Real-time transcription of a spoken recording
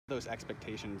those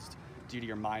expectations due to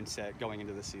your mindset going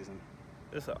into the season?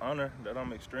 It's an honor that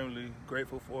I'm extremely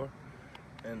grateful for,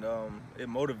 and it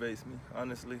motivates me,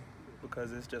 honestly,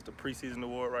 because it's just a preseason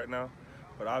award right now.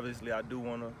 But obviously I do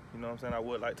want to, you know what I'm saying, I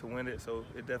would like to win it, so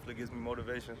it definitely gives me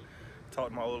motivation. Talk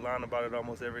to my old line about it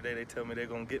almost every day. They tell me they're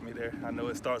going to get me there. I know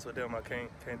it starts with them. I can't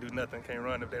do nothing, can't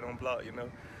run if they don't block, you know.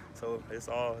 So it's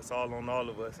all on all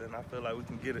of us, and I feel like we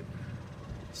can get it.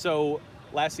 So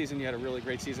last season you had a really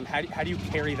great season. How do you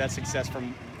carry that success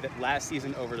from last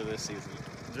season over to this season?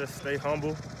 Just stay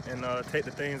humble and take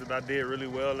the things that I did really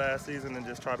well last season and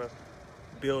just try to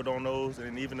build on those,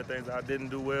 and even the things that I didn't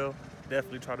do well,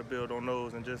 definitely try to build on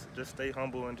those, and just stay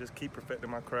humble and just keep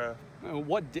perfecting my craft.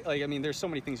 There's so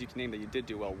many things you can name that you did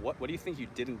do well. What do you think you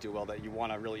didn't do well that you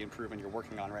want to really improve and you're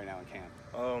working on right now in camp?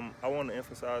 I want to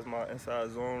emphasize my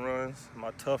inside zone runs,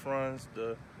 my tough runs,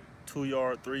 the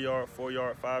 2-yard, 3-yard,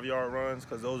 4-yard, 5-yard runs,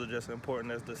 because those are just as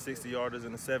important as the 60-yarders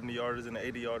and the 70-yarders and the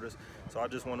 80-yarders. So I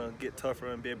just want to get tougher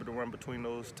and be able to run between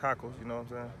those tackles, you know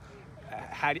what I'm saying?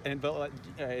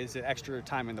 Is it extra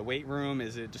time in the weight room?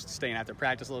 Is it just staying after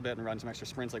practice a little bit and run some extra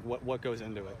sprints? Like what goes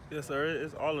into it? Yes, sir.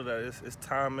 It's all of that. It's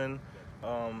timing,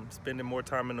 spending more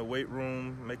time in the weight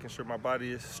room, making sure my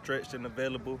body is stretched and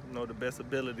available. You know, the best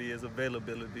ability is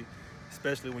availability,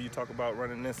 especially when you talk about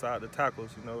running inside the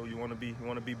tackles. You know, you want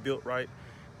to be built right,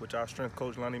 which our strength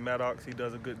coach Lonnie Maddox, he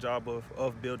does a good job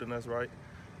of building us right.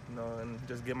 You know, and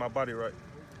just get my body right.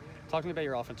 Talk to me about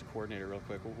your offensive coordinator real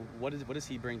quick. What does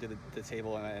he bring to the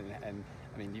table? And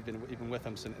I mean, you've been with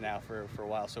him now for a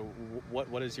while. So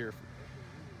what is your,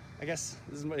 I guess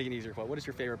this is making it easier. What is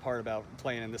your favorite part about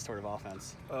playing in this sort of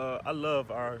offense? I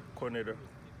love our coordinator,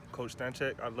 Coach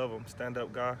Stanchek. I love him,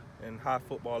 stand-up guy and high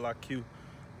football IQ.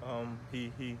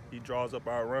 He draws up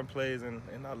our run plays, and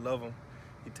I love him.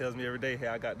 He tells me every day, hey,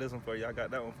 I got this one for you, I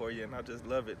got that one for you, and I just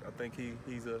love it. I think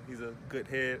he's a good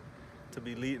head to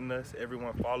be leading us.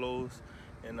 Everyone follows,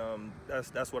 and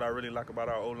that's what I really like about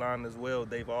our O-line as well.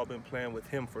 They've all been playing with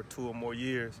him for 2 or more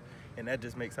years, and that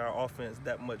just makes our offense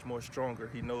that much more stronger.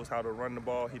 He knows how to run the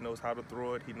ball, he knows how to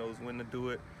throw it, he knows when to do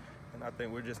it, and I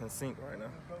think we're just in sync right now.